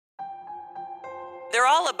They're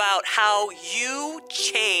all about how you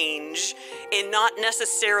change in not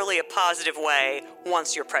necessarily a positive way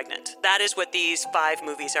once you're pregnant. That is what these 5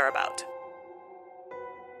 movies are about.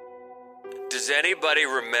 Does anybody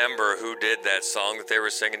remember who did that song that they were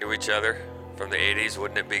singing to each other from the 80s?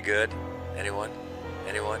 Wouldn't it be good? Anyone?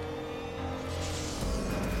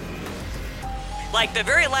 Like the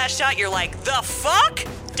very last shot, you're like, the fuck?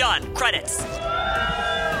 Done. Credits.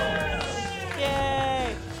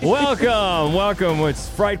 Yay! Welcome. It's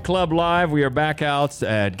Fright Club Live. We are back out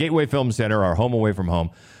at Gateway Film Center, our home away from home,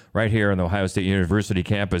 right here on the Ohio State University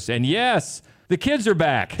campus. And yes, the kids are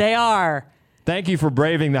back. They are. Thank you for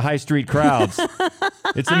braving the high street crowds.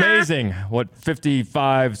 It's amazing what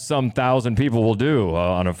 55-some thousand people will do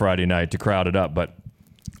on a Friday night to crowd it up, but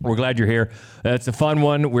we're glad you're here. It's a fun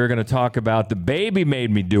one. We're going to talk about The Baby Made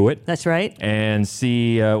Me Do It. That's right. And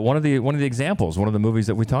see one of the examples, one of the movies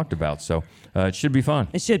that we talked about. So it should be fun.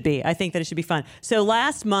 It should be. I think that it should be fun. So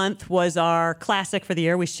last month was our classic for the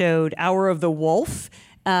year. We showed Hour of the Wolf.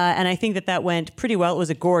 And I think that went pretty well. It was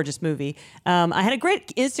a gorgeous movie. I had a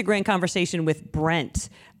great Instagram conversation with Brent.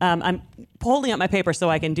 I'm holding up my paper so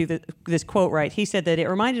I can do this quote right. He said that it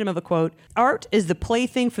reminded him of a quote, "Art is the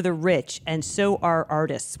plaything for the rich, and so are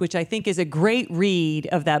artists," which I think is a great read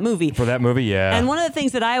of that movie. For that movie, yeah. And one of the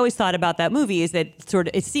things that I always thought about that movie is that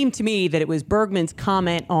it seemed to me that it was Bergman's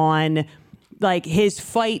comment on like his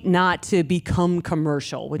fight not to become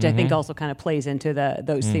commercial, which I think also kind of plays into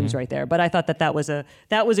those themes right there. But I thought that was a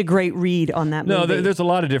great read on that movie. No, there's a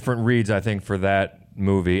lot of different reads, I think, for that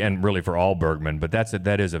movie, and really for all Bergman. But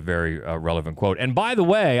that is a very relevant quote. And by the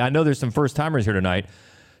way, I know there's some first timers here tonight.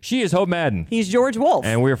 She is Hope Madden. He's George Wolf.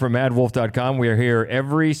 And we're from madwolf.com. We are here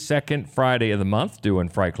every second Friday of the month doing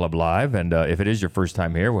Fright Club Live. And if it is your first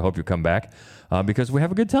time here, we hope you come back because we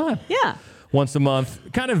have a good time. Yeah. Once a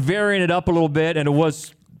month, kind of varying it up a little bit, and it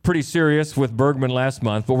was pretty serious with Bergman last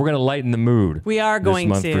month, but we're going to lighten the mood. We are going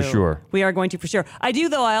this month to. For sure. We are going to for sure. I do,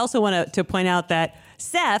 though, I also want to point out that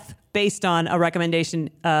Seth, based on a recommendation,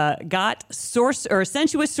 got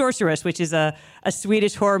Sensuous Sorceress, which is a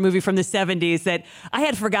Swedish horror movie from the 70s that I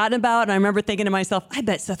had forgotten about, and I remember thinking to myself, I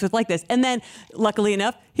bet Seth would like this. And then, luckily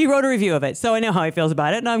enough, he wrote a review of it, so I know how he feels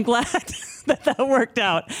about it, and I'm glad that worked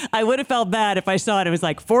out. I would have felt bad if I saw it. It was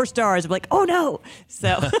like 4 stars. I'm like, oh no.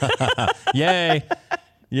 So,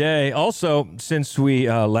 Yay. Also, since we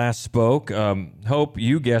last spoke, Hope,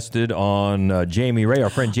 you guessed it on Jamie Ray, our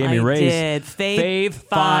friend Jamie Ray's Fave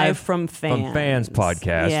 5 from Fans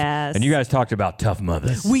podcast. Yes. And you guys talked about Tough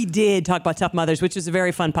Mothers. We did talk about Tough Mothers, which is a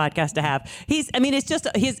very fun podcast to have.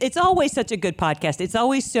 It's always such a good podcast. It's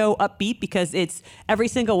always so upbeat because every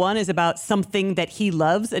single one is about something that he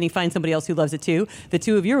loves, and he finds somebody else who loves it too. The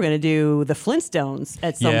two of you are going to do the Flintstones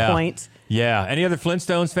at some point. Yeah. Any other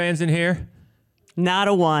Flintstones fans in here? Not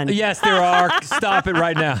a one. Yes, there are. Stop it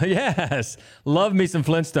right now. Yes, love me some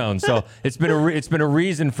Flintstones. So it's been a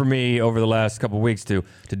reason for me over the last couple of weeks to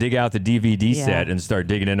dig out the DVD set and start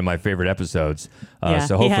digging into my favorite episodes. So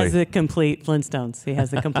hopefully he has the complete Flintstones.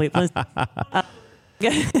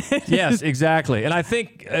 Yes, exactly. And I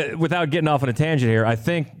think, without getting off on a tangent here, I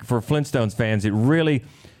think for Flintstones fans, it really.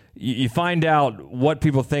 You find out what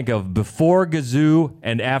people think of before Gazoo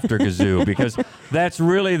and after Gazoo, because that's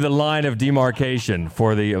really the line of demarcation of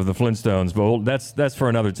the Flintstones. But that's for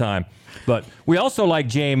another time. But we also like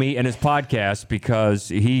Jamie and his podcast because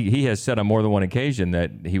he has said on more than one occasion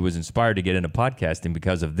that he was inspired to get into podcasting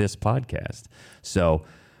because of this podcast. So.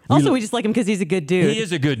 We just like him because he's a good dude. He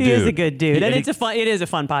is a good dude. He is a good dude. And it is a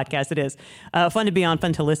fun podcast. It is. Fun to be on,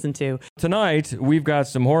 fun to listen to. Tonight, we've got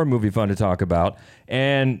some horror movie fun to talk about.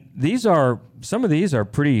 And some of these are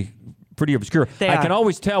pretty obscure. I can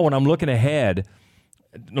always tell when I'm looking ahead.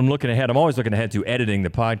 I'm always looking ahead to editing the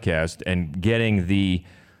podcast and getting the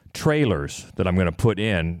trailers that I'm going to put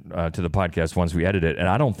in to the podcast once we edit it. And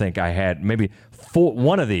I don't think I had maybe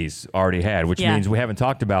one of these already had, which means we haven't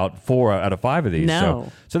talked about 4 out of 5 of these.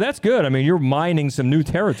 No. So that's good. I mean, you're mining some new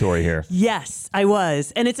territory here. Yes, I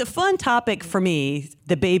was. And it's a fun topic for me.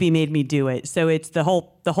 The Baby Made Me Do It. So it's the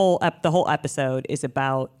whole episode is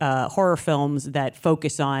about horror films that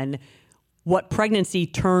focus on what pregnancy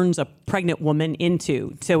turns a pregnant woman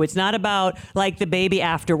into. So it's not about like the baby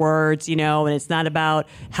afterwards, and it's not about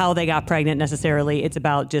how they got pregnant necessarily. It's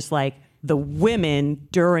about just like the women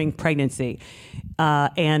during pregnancy.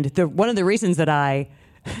 And one of the reasons that I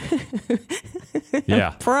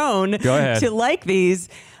am prone to like these,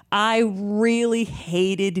 I really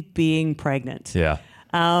hated being pregnant. Yeah.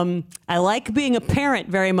 I like being a parent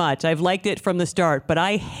very much. I've liked it from the start, but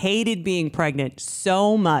I hated being pregnant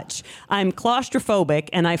so much. I'm claustrophobic,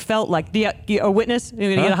 and I felt like, a witness?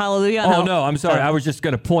 You're going to get a hallelujah? Oh, no, I'm sorry. I was just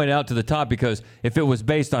going to point out to the top, because if it was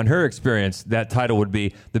based on her experience, that title would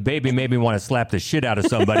be, "The Baby Made Me Want to Slap the Shit Out of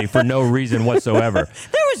Somebody for No Reason Whatsoever."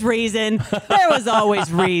 There was reason. There was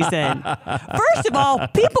always reason. First of all,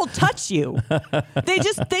 people touch you. They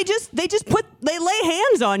lay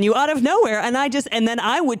hands on you out of nowhere, and then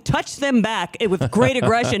I would touch them back with great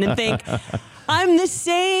aggression and think, I'm the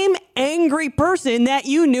same angry person that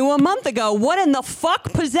you knew a month ago. What in the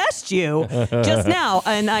fuck possessed you just now?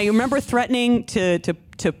 And I remember threatening to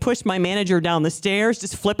push my manager down the stairs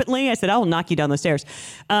just flippantly. I said, I will knock you down the stairs.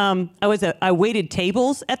 I waited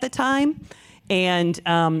tables at the time. And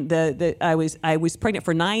I was pregnant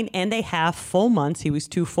for 9.5 full months. He was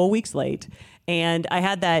 2 full weeks late. And I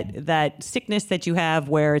had that sickness that you have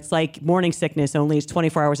where it's like morning sickness, only it's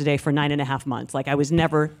 24 hours a day for 9.5 months. Like I was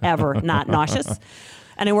never, ever not nauseous.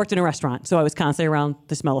 And I worked in a restaurant, so I was constantly around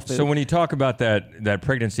the smell of food. So when you talk about that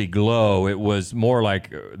pregnancy glow, it was more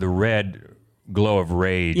like the red glow of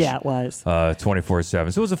rage. Yeah, it was.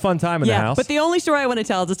 24/7. So it was a fun time in the house. But the only story I want to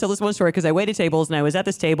tell is just tell this one story, because I waited tables, and I was at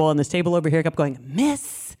this table, and this table over here kept going,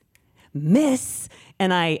 Miss.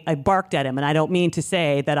 And I barked at him, and I don't mean to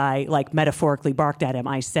say that I like metaphorically barked at him.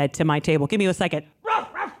 I said to my table, give me a second.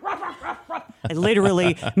 I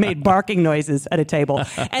literally made barking noises at a table.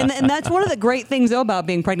 And that's one of the great things, though, about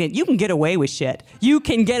being pregnant. You can get away with shit. You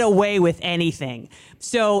can get away with anything.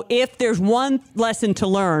 So if there's one lesson to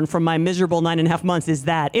learn from my miserable 9.5 months is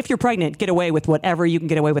that if you're pregnant, get away with whatever you can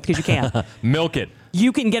get away with, because you can. Milk it.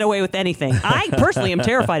 You can get away with anything. I personally am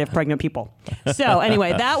terrified of pregnant people. So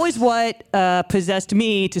anyway, that was what possessed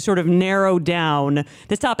me to sort of narrow down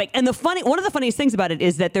this topic. And one of the funniest things about it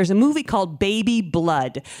is that there's a movie called Baby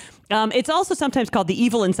Blood. It's also sometimes called The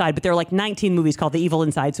Evil Inside, but there are like 19 movies called The Evil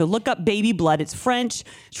Inside. So look up Baby Blood. It's French.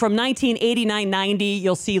 It's from 1989-90.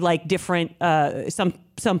 You'll see like different,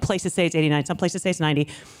 some places say it's 89, some places say it's 90.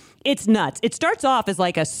 It's nuts. It starts off as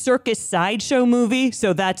like a circus sideshow movie,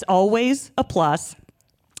 so that's always a plus.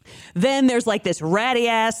 Then there's like this ratty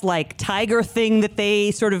ass like tiger thing that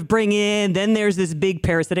they sort of bring in. Then there's this big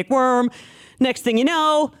parasitic worm. Next thing you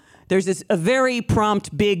know, there's a very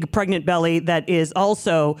prompt big pregnant belly that is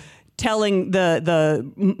also telling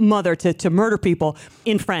the mother to murder people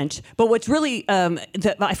in French. But what's really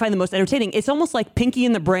that I find the most entertaining, it's almost like Pinky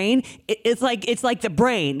and the Brain. It's like the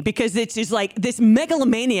brain, because it's just like this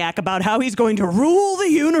megalomaniac about how he's going to rule the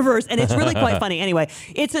universe, and it's really quite funny. Anyway,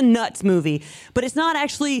 it's a nuts movie, but it's not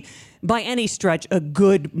actually by any stretch a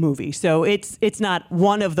good movie. So it's not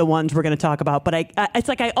one of the ones we're going to talk about. But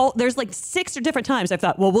there's like 6 different times I've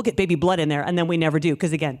thought, well, we'll get Baby Blood in there, and then we never do,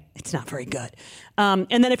 because again, it's not very good. And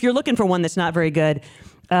then if you're looking for one that's not very good,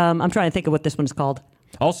 I'm trying to think of what this one's called.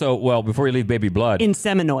 Also, well, before you leave Baby Blood,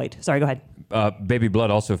 Inseminoid. Sorry, go ahead. Baby Blood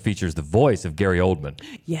also features the voice of Gary Oldman.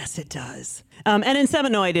 Yes, it does. And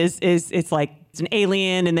Inseminoid it's like it's an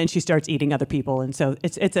alien, and then she starts eating other people, and so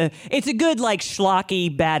it's a good like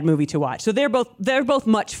schlocky bad movie to watch. So they're both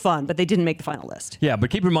much fun, but they didn't make the final list. Yeah,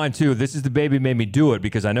 but keep in mind too, this is The Baby Made Me Do It,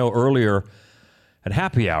 because I know earlier at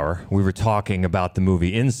Happy Hour we were talking about the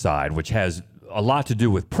movie Inside, which has a lot to do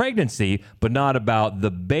with pregnancy, but not about the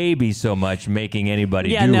baby so much making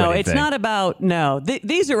anybody do anything. Yeah, no, it's not about,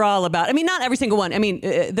 these are all about, I mean, not every single one. I mean,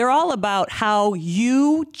 they're all about how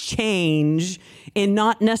you change in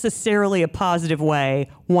not necessarily a positive way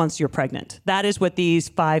once you're pregnant. That is what these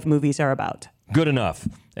 5 movies are about. Good enough.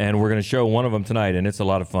 And we're going to show one of them tonight, and it's a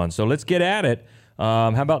lot of fun. So let's get at it.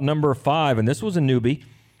 How about number 5? And this was a newbie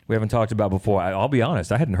we haven't talked about before. I'll be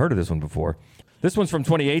honest, I hadn't heard of this one before. This one's from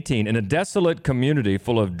 2018. In a desolate community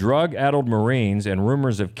full of drug-addled Marines and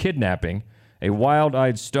rumors of kidnapping, a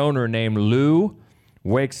wild-eyed stoner named Lou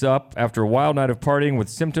wakes up after a wild night of partying with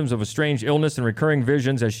symptoms of a strange illness and recurring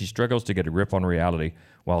visions as she struggles to get a grip on reality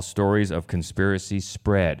while stories of conspiracy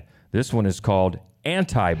spread. This one is called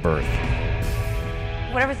Anti-Birth.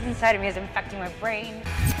 Whatever's inside of me is infecting my brain,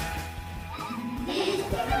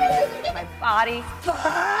 my body.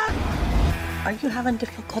 Are you having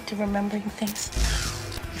difficulty remembering things?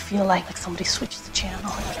 You feel like somebody switched the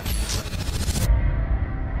channel.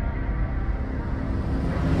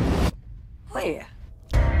 Wait,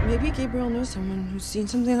 maybe Gabriel knows someone who's seen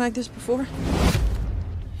something like this before?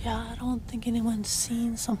 Yeah, I don't think anyone's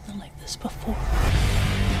seen something like this before.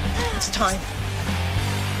 It's time.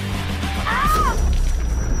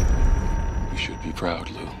 You should be proud,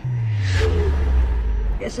 Lou.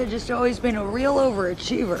 Guess I've just always been a real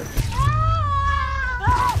overachiever.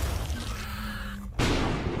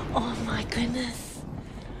 Oh my goodness.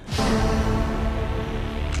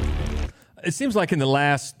 It seems like in the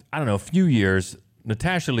last, I don't know, few years,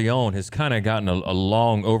 Natasha Lyonne has kind of gotten a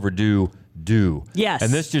long overdue due. Yes.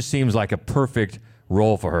 And this just seems like a perfect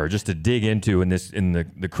role for her, just to dig into in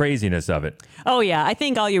the craziness of it. Oh, yeah. I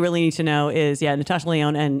think all you really need to know is, Natasha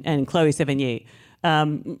Lyonne and Chloe Sevigny.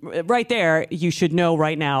 Right there, you should know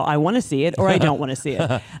right now, I want to see it or I don't want to see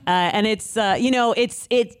it. And it's,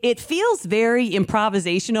 it feels very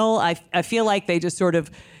improvisational. I feel like they just sort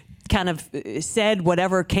of kind of said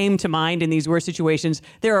whatever came to mind in these worst situations.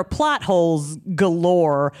 There are plot holes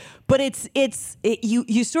galore, but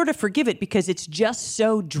you sort of forgive it because it's just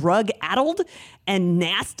so drug-addled and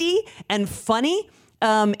nasty and funny.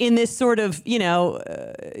 In this sort of,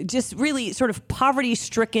 just really sort of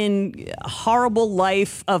poverty-stricken, horrible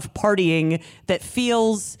life of partying that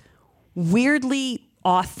feels weirdly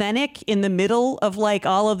authentic in the middle of like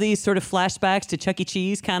all of these sort of flashbacks to Chuck E.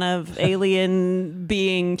 Cheese, kind of alien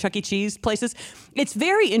being Chuck E. Cheese places. It's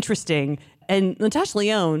very interesting. And Natasha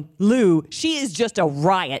Lyonne, Lou, she is just a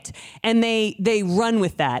riot. And they run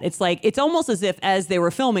with that. It's like, it's almost as if as they were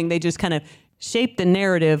filming, they just kind of shaped the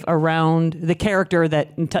narrative around the character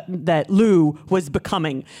that Lou was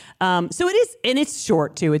becoming. So it is, and it's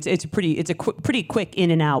short too. It's a pretty quick in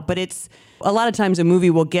and out. But it's a lot of times a movie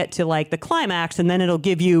will get to like the climax, and then it'll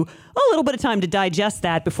give you a little bit of time to digest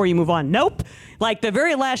that before you move on. Nope, like the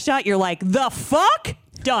very last shot, you're like, the fuck.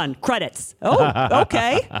 Done. Credits. Oh,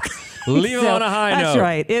 okay. Leave it on a high note. That's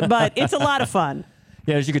right. But it's a lot of fun.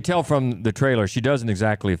 Yeah, as you could tell from the trailer, she doesn't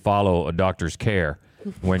exactly follow a doctor's care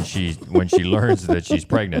when she learns that she's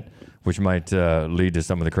pregnant, which might lead to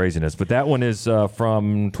some of the craziness. But that one is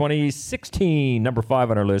from 2016, number 5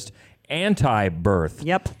 on our list, Anti-Birth.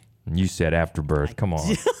 Yep. You said Afterbirth. Come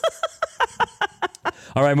on.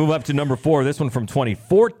 All right, move up to number 4. This one from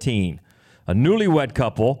 2014. A newlywed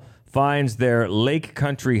couple finds their lake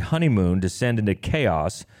country honeymoon descend into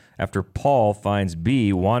chaos after Paul finds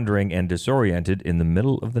Bea wandering and disoriented in the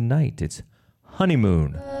middle of the night. It's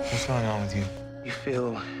Honeymoon. What's going on with you? You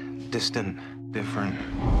feel distant, different.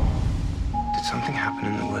 Did something happen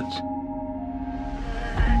in the woods?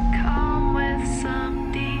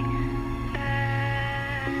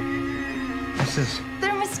 What's this?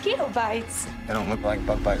 They're mosquito bites. They don't look like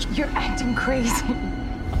bug bites. You're acting crazy.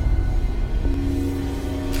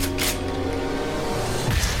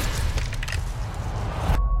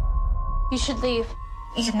 You should leave.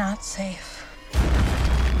 You're not safe.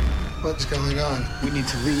 What's going on? We need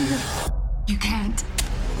to leave. You can't.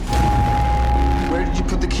 Where did you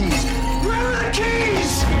put the keys? Where are the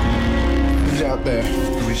keys? Who's out there?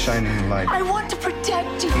 Who's shining the light? I want to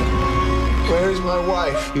protect you. Where's my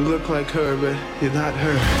wife? You look like her, but you're not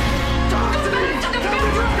her. Talk to me! Tell me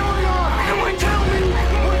what's going on! Everyone tell me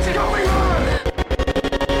what's going on!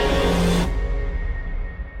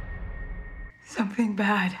 Something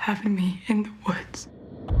bad happened to me in the woods.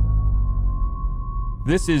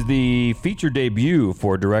 This is the feature debut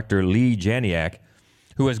for director Lee Janiak,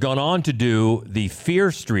 who has gone on to do the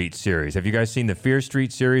Fear Street series. Have you guys seen the Fear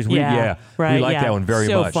Street series? Right. We like that one very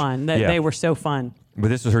much. So fun. They were so fun. But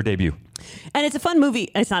this was her debut. And it's a fun movie.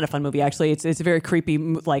 It's not a fun movie, actually. It's a very creepy,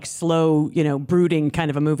 like slow, brooding kind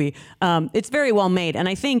of a movie. It's very well made. And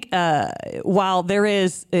I think while there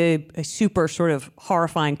is a super sort of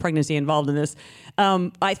horrifying pregnancy involved in this,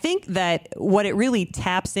 I think that what it really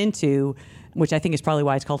taps into, which I think is probably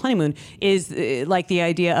why it's called Honeymoon, is like the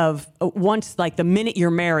idea of once, like the minute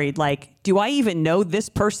you're married, like, do I even know this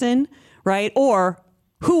person, right? Or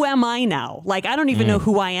who am I now? Like, I don't even know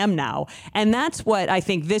who I am now. And that's what I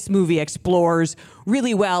think this movie explores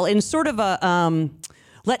really well in sort of a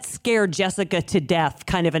let's scare Jessica to death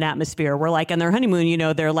kind of an atmosphere where, like, on their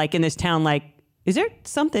honeymoon, they're like in this town, like, is there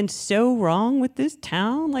something so wrong with this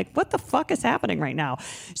town? Like, what the fuck is happening right now?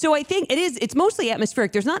 So I think it's mostly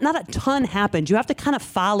atmospheric. There's not a ton happens. You have to kind of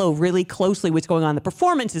follow really closely what's going on. The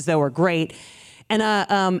performances, though, are great. And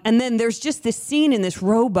then there's just this scene in this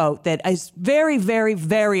rowboat that is very, very,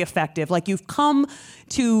 very effective. Like, you've come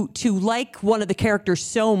to like one of the characters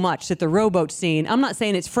so much that the rowboat scene, I'm not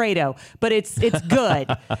saying it's Fredo, but it's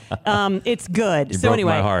good. It's good. You so broke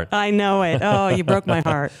anyway, my heart. I know it. Oh, you broke my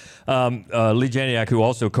heart. Lee Janiak, who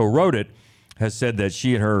also co-wrote it, has said that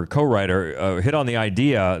she and her co-writer hit on the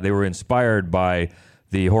idea. They were inspired by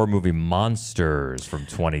the horror movie Monsters from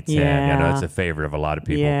 2010. Yeah. I know it's a favorite of a lot of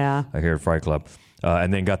people here at Fright Club.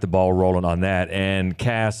 And then got the ball rolling on that and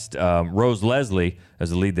cast Rose Leslie as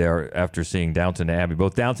the lead there after seeing Downton Abbey,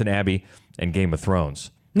 both Downton Abbey and Game of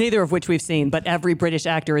Thrones. Neither of which we've seen, but every British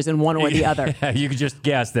actor is in one or the other. You could just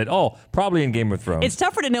guess that, probably in Game of Thrones. It's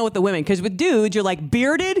tougher to know with the women, because with dudes, you're like,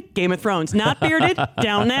 bearded, Game of Thrones. Not bearded,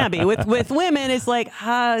 Downton Abbey. With women, it's like,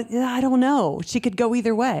 I don't know. She could go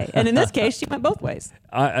either way. And in this case, she went both ways.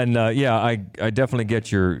 I definitely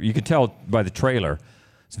get you can tell by the trailer,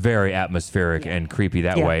 it's very atmospheric and creepy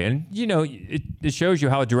that way. And, it shows you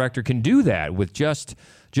how a director can do that with just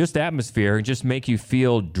atmosphere and just make you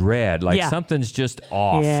feel dread, like something's just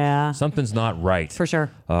off. Yeah. Something's not right. For sure.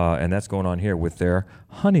 And that's going on here with their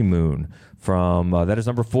honeymoon that is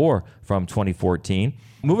number 4 from 2014.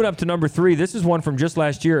 Moving up to number 3, this is one from just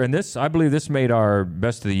last year, and I believe this made our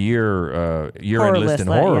best of the year-end list in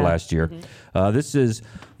horror last year. Mm-hmm. This is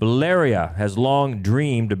Valeria has long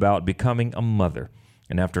dreamed about becoming a mother,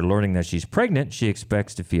 and after learning that she's pregnant, she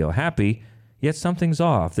expects to feel happy, yet something's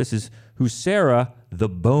off. This is Sarah, the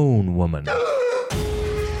Bone Woman.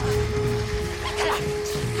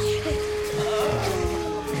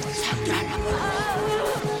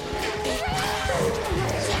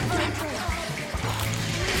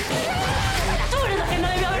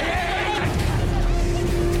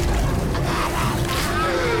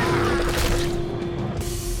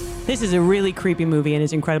 This is a really creepy movie and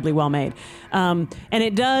is incredibly well made. And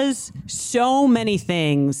it does so many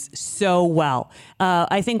things so well.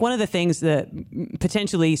 I think one of the things that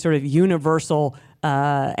potentially sort of universal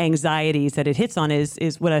anxieties that it hits on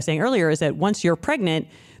is what I was saying earlier, is that once you're pregnant,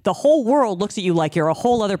 the whole world looks at you like you're a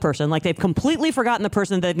whole other person, like they've completely forgotten the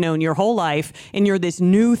person they've known your whole life, and you're this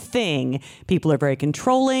new thing. People are very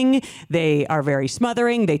controlling. They are very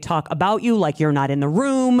smothering. They talk about you like you're not in the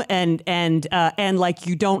room, and like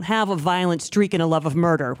you don't have a violent streak and a love of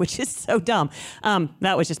murder, which is so dumb.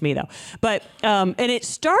 That was just me though. But and it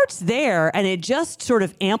starts there, and it just sort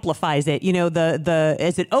of amplifies it.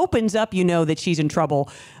 As it opens up, that she's in trouble.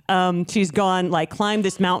 She's climbed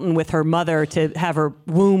this mountain with her mother to have her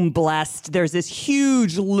womb blessed. There's this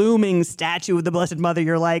huge looming statue of the Blessed Mother.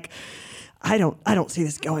 You're like, I don't see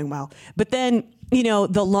this going well. But then,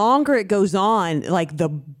 the longer it goes on, like the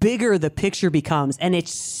bigger the picture becomes, and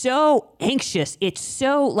it's so anxious. It's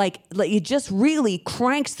so like it just really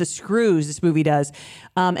cranks the screws. This movie does,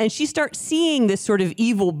 and she starts seeing this sort of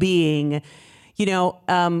evil being,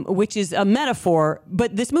 which is a metaphor,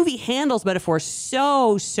 but this movie handles metaphor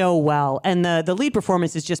so well. And the lead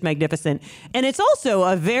performance is just magnificent. And it's also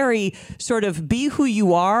a very sort of be who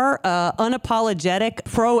you are, unapologetic,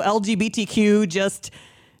 pro-LGBTQ, just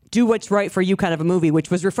do what's right for you kind of a movie,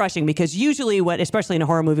 which was refreshing, because usually especially in a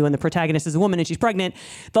horror movie, when the protagonist is a woman and she's pregnant,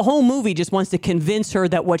 the whole movie just wants to convince her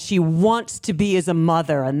that what she wants to be is a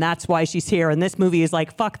mother, and that's why she's here. And this movie is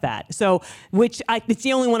like, fuck that. So, it's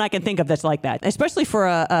the only one I can think of that's like that, especially for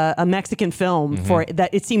a Mexican film. Mm-hmm. For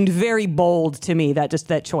that, it seemed very bold to me,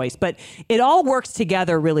 that choice. But it all works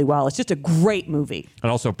together really well. It's just a great movie.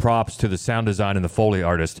 And also props to the sound design and the Foley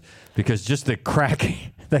artist, because just the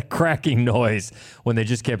cracking noise when they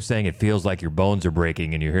just kept saying it feels like your bones are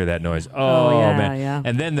breaking, and you hear that noise. Oh man. Yeah.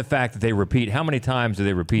 And then the fact that they repeat, how many times do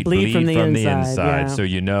they repeat bleed from the inside?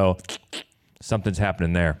 Yeah. So something's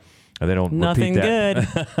happening there. They don't Nothing repeat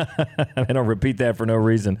that. Good. They don't repeat that for no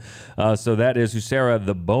reason. So that is Sarah,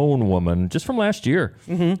 the Bone Woman, just from last year,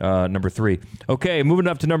 number 3. Okay, moving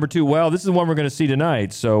up to number 2. Well, this is the one we're going to see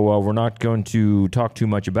tonight, so we're not going to talk too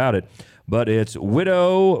much about it. But it's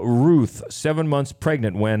Widow Ruth, 7 months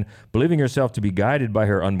pregnant when, believing herself to be guided by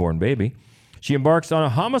her unborn baby, she embarks on a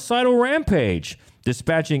homicidal rampage,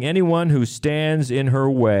 dispatching anyone who stands in her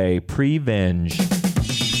way. Prevenge.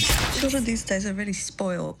 Children these days are really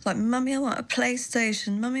spoiled. Like, Mummy, I want a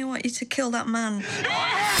PlayStation. Mummy, I want you to kill that man.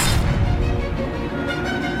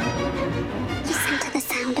 Listen to the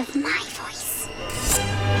sound of my voice.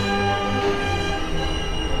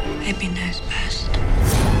 Baby knows best.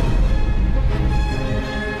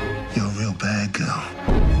 You're a real bad girl.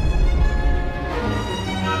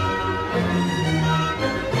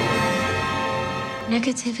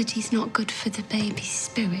 Negativity's not good for the baby's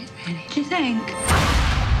spirit, really. Do you think?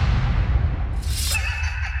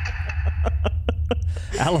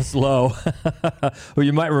 Alice Lowe, who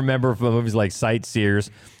you might remember from movies like Sightseers,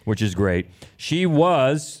 which is great. She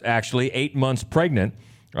was actually 8 months pregnant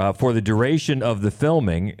for the duration of the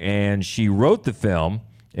filming, and she wrote the film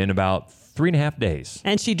in about 3.5 days.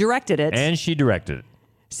 And she directed it.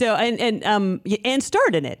 So, and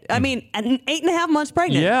starred in it. I mean, 8.5 months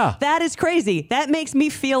pregnant. Yeah. That is crazy. That makes me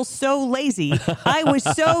feel so lazy. I was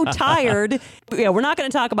so tired. Yeah, we're not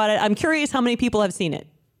going to talk about it. I'm curious how many people have seen it.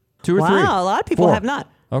 2 or 3. Wow, a lot of people 4. have not.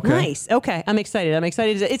 Okay. Nice. Okay, I'm excited.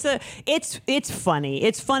 It's funny.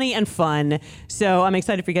 It's funny and fun. So I'm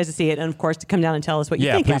excited for you guys to see it, and of course to come down and tell us what you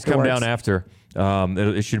think. Yeah, please come afterwards. down after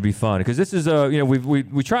It should be fun because this is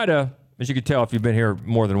we try to, as you can tell if you've been here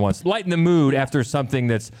more than once, lighten the mood after something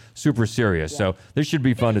that's super serious. So this should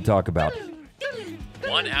be fun to talk about.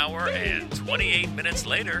 1 hour and 28 minutes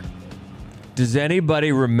later. Does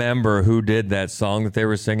anybody remember who did that song that they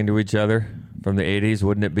were singing to each other from the 80s?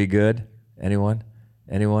 Wouldn't it be good? Anyone?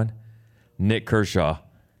 Nick Kershaw.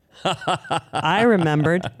 I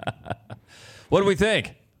remembered. What do we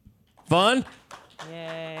think? Fun?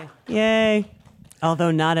 Yay.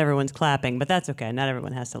 Although not everyone's clapping, but that's okay. Not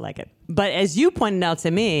everyone has to like it. But as you pointed out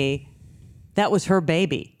to me, that was her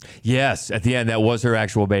baby. Yes, at the end, that was her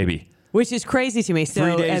actual baby. Which is crazy to me.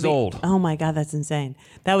 So, 3 days old. Oh my God, that's insane.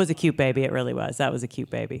 That was a cute baby. It really was. That was a cute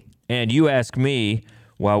baby. And you asked me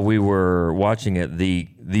while we were watching it,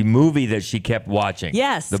 the movie that she kept watching.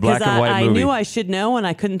 Yes, the black and white movie. I knew I should know, and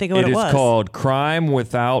I couldn't think of what it was. It is called Crime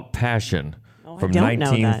Without Passion from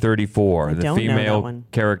 1934. The female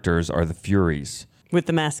characters are the Furies. With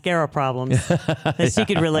the mascara problems that she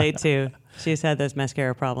could relate to. She's had those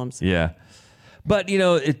mascara problems. Yeah. But,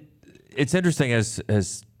 it's interesting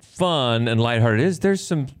as fun and lighthearted it is, there's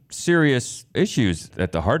some serious issues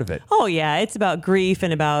at the heart of it. Oh yeah, it's about grief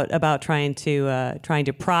and about trying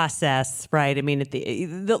to process, right? I mean,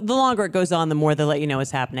 the longer it goes on, the more they'll let you know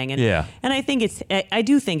what's happening. And and I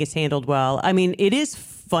do think it's handled well. I mean, it is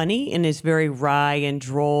funny and it's very wry and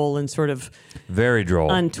droll and sort of very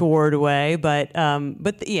droll, untoward way. But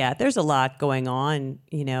yeah, there's a lot going on,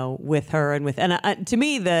 with her and to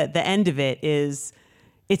me the end of it is.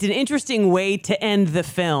 It's an interesting way to end the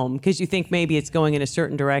film because you think maybe it's going in a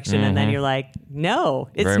certain direction, and then you're like, no,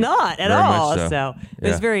 it's not at all. So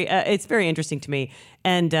it's very interesting to me,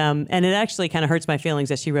 and it actually kind of hurts my feelings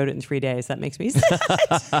that she wrote it in 3 days. That makes me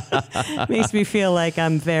sad. Makes me feel like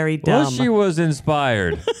I'm very dumb. Well, she was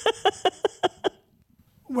inspired.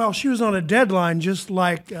 Well, she was on a deadline, just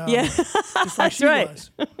like just like she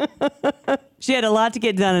was. She had a lot to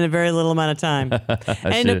get done in a very little amount of time.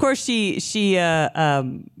 And of course, the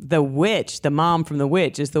witch, the mom from The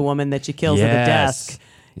Witch, is the woman that she kills at the desk.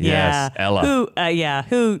 Yes, Ella.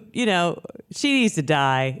 Who, she needs to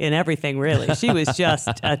die in everything, really. She was just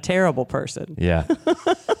a terrible person. Yeah.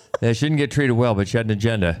 They shouldn't get treated well, but she had an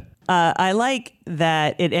agenda. I like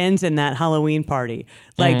that it ends in that Halloween party,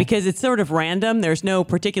 because it's sort of random. There's no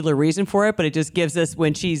particular reason for it, but it just gives us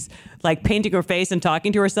when she's like painting her face and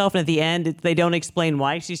talking to herself, and at the end, they don't explain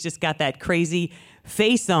why. She's just got that crazy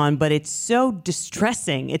face on, but it's so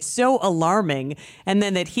distressing. It's so alarming. And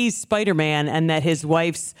then that he's Spider-Man and that his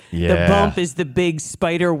wife's the bump is the big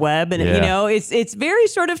spider web, and it's very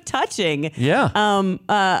sort of touching. Yeah.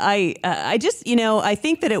 I just I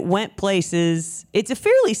think that it went places. It's a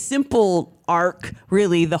fairly simple arc,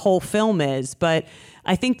 really. The whole film is, but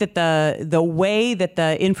I think that the way that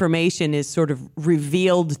the information is sort of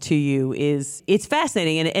revealed to you it's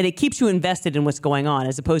fascinating, and it keeps you invested in what's going on,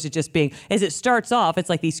 as opposed to just being, as it starts off, it's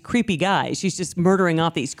like these creepy guys. She's just murdering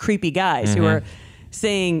off these creepy guys who are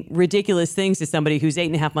saying ridiculous things to somebody who's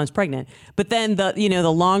 8.5 months pregnant. But then the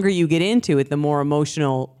longer you get into it, the more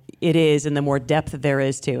emotional it is and the more depth there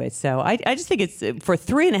is to it. So I just think it's, for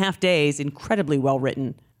 3.5 days, incredibly well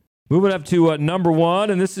written. Moving up to number one,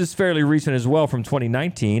 and this is fairly recent as well, from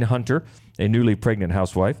 2019. Hunter, a newly pregnant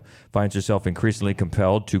housewife, finds herself increasingly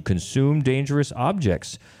compelled to consume dangerous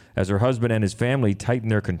objects. As her husband and his family tighten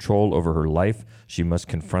their control over her life, she must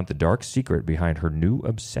confront the dark secret behind her new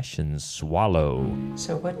obsession, Swallow.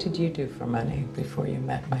 So what did you do for money before you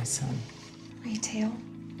met my son? Retail,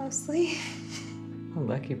 mostly. A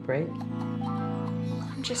lucky break.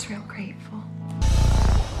 I'm just real grateful.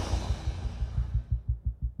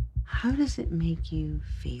 How does it make you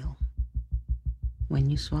feel when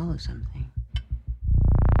you swallow something?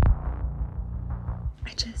 I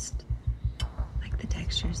just like the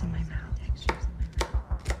textures in my mouth.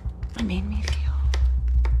 It made me feel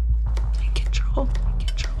in control.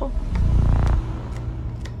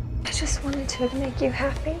 I just wanted to make you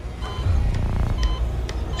happy.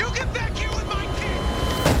 You get back here with my kid!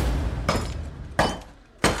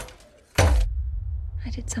 I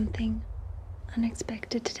did something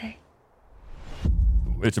unexpected today.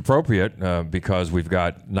 It's appropriate because we've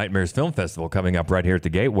got Nightmares Film Festival coming up right here at the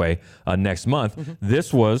Gateway next month. Mm-hmm.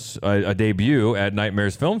 This was a debut at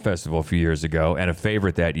Nightmares Film Festival a few years ago and a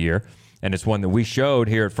favorite that year. And it's one that we showed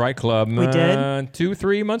here at Fright Club. We did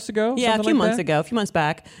 2-3 months ago. Yeah, a few months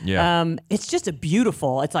back. Yeah, it's just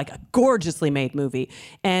it's like a gorgeously made movie,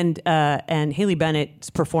 and Haley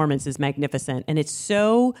Bennett's performance is magnificent, and it's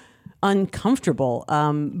so uncomfortable.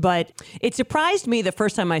 But it surprised me the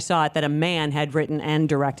first time I saw it that a man had written and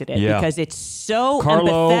directed it, because it's so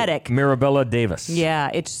Carlo empathetic. Mirabella Davis.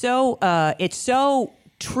 Yeah, it's so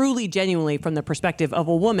truly, genuinely from the perspective of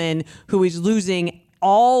a woman who is losing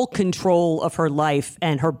all control of her life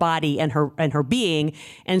and her body and her being,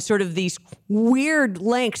 and sort of these weird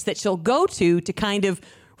lengths that she'll go to kind of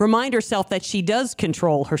remind herself that she does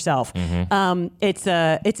control herself. It's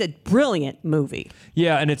a brilliant movie.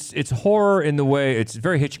 Yeah, and it's horror in the way it's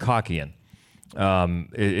very Hitchcockian.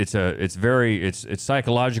 It's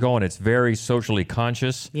psychological, and it's very socially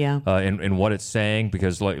conscious. In what it's saying,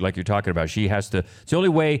 because like you're talking about, she has to. It's the only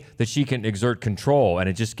way that she can exert control, and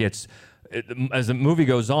it just gets. As the movie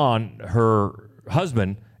goes on, her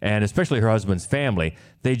husband, and especially her husband's family,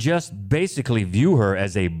 they just basically view her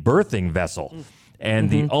as a birthing vessel. And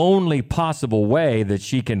the only possible way that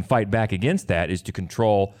she can fight back against that is to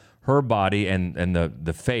control her body and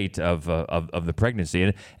the fate of the pregnancy.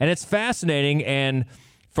 And it's fascinating, and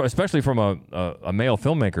especially from a male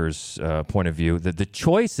filmmaker's point of view, that the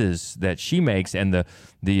choices that she makes and the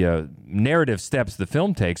narrative steps the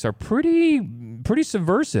film takes are pretty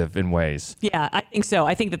subversive in ways. Yeah, I think so.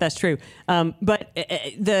 I think that's true. But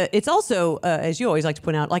it's also, as you always like to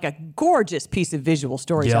point out, like a gorgeous piece of visual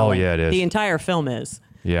storytelling. Oh, yeah, it is. The entire film is.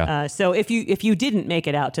 Yeah. So if you didn't make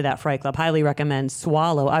it out to that Fright Club, highly recommend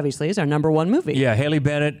Swallow. Obviously, is our #1 movie. Yeah, Haley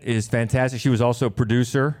Bennett is fantastic. She was also a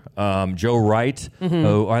producer. Joe Wright,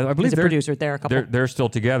 who I believe he's a producer. They're a couple. They're still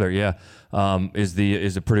together. Yeah,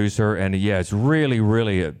 is a producer, and yeah, it's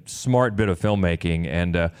really a smart bit of filmmaking.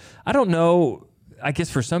 And I don't know. I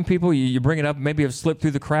guess for some people, you bring it up, maybe have slipped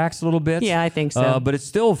through the cracks a little bit. Yeah, I think so. But it's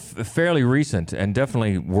still fairly recent and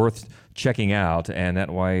definitely worth checking out, and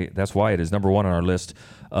that's why it is #1 on our list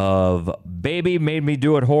of Baby Made Me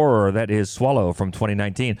Do It horror. That is Swallow from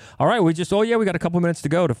 2019. All right, we got a couple minutes to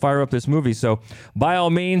go to fire up this movie, so by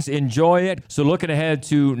all means, enjoy it. So looking ahead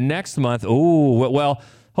to next month,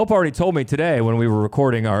 Hope already told me today when we were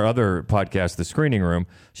recording our other podcast, The Screening Room,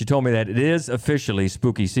 she told me that it is officially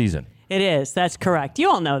spooky season. It is. That's correct. You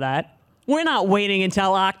all know that. We're not waiting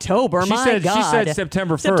until October. She said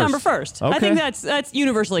September 1st. September 1st. Okay. I think that's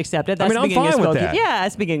universally accepted. That's I'm fine with that. Yeah,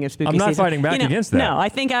 that's the beginning of spooky season. I'm not fighting back against that. No, I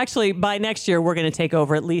think actually by next year we're going to take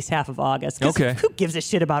over at least half of August. Okay. Who gives a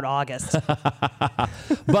shit about August?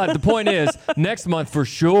 But the point is, next month for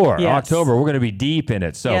sure, yes. October, we're going to be deep in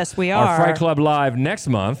it. So yes, we are. Our Fright Club Live next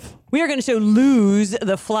month. We are going to show Lose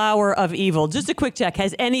the Flower of Evil. Just a quick check.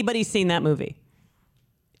 Has anybody seen that movie?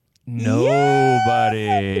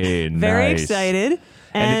 Nobody. Very Nice. excited.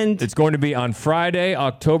 And it's going to be on Friday,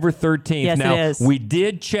 October 13th. Yes, now, it is. We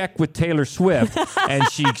did check with Taylor Swift, and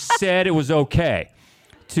she said it was okay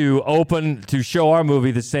to show our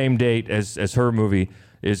movie the same date as her movie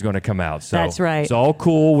is going to come out. So that's right. It's all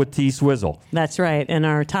cool with T Swizzle. That's right. And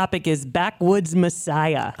our topic is Backwoods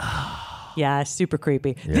Messiah. Yeah, super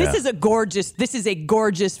creepy. Yeah. This is a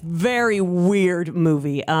gorgeous, very weird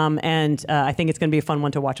movie. And I think it's going to be a fun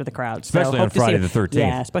one to watch with the crowd. Especially on Friday the 13th.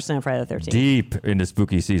 Yeah, especially on Friday the 13th. Deep into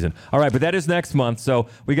spooky season. All right, but that is next month. So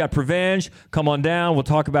we got Prevenge. Come on down. We'll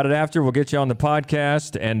talk about it after. We'll get you on the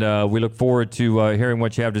podcast. And we look forward to hearing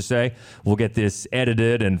what you have to say. We'll get this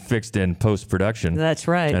edited and fixed in post-production. That's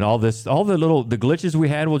right. And all the glitches we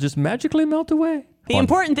had will just magically melt away. The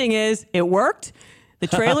important thing is it worked. The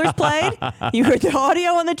trailers played. You heard the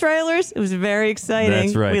audio on the trailers. It was very exciting.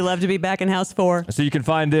 That's right. We love to be back in House 4. So you can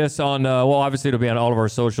find this on, obviously it'll be on all of our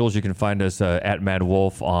socials. You can find us at Mad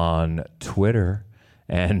Wolf on Twitter.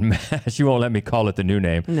 And she won't let me call it the new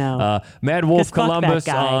name. No. Mad Wolf Fuck Columbus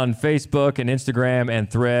that guy. on Facebook and Instagram and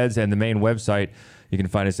Threads, and the main website. You can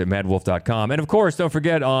find us at madwolf.com. And of course, don't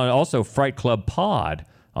forget on also Fright Club Pod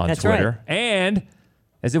on That's Twitter. right. And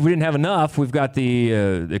as if we didn't have enough, we've got the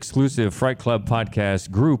exclusive Fright Club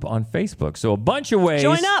podcast group on Facebook. So a bunch of ways.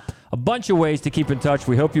 Join up. A bunch of ways to keep in touch.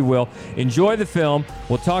 We hope you will. Enjoy the film.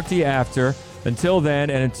 We'll talk to you after. Until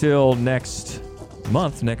then, and until next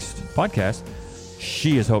month, next podcast,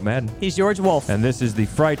 she is Hope Madden. He's George Wolf. And this is the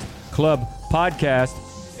Fright Club podcast.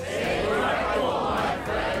 Stay frightful, my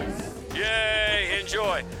friends. Yay,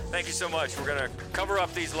 enjoy. Thank you so much. We're going to cover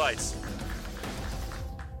up these lights.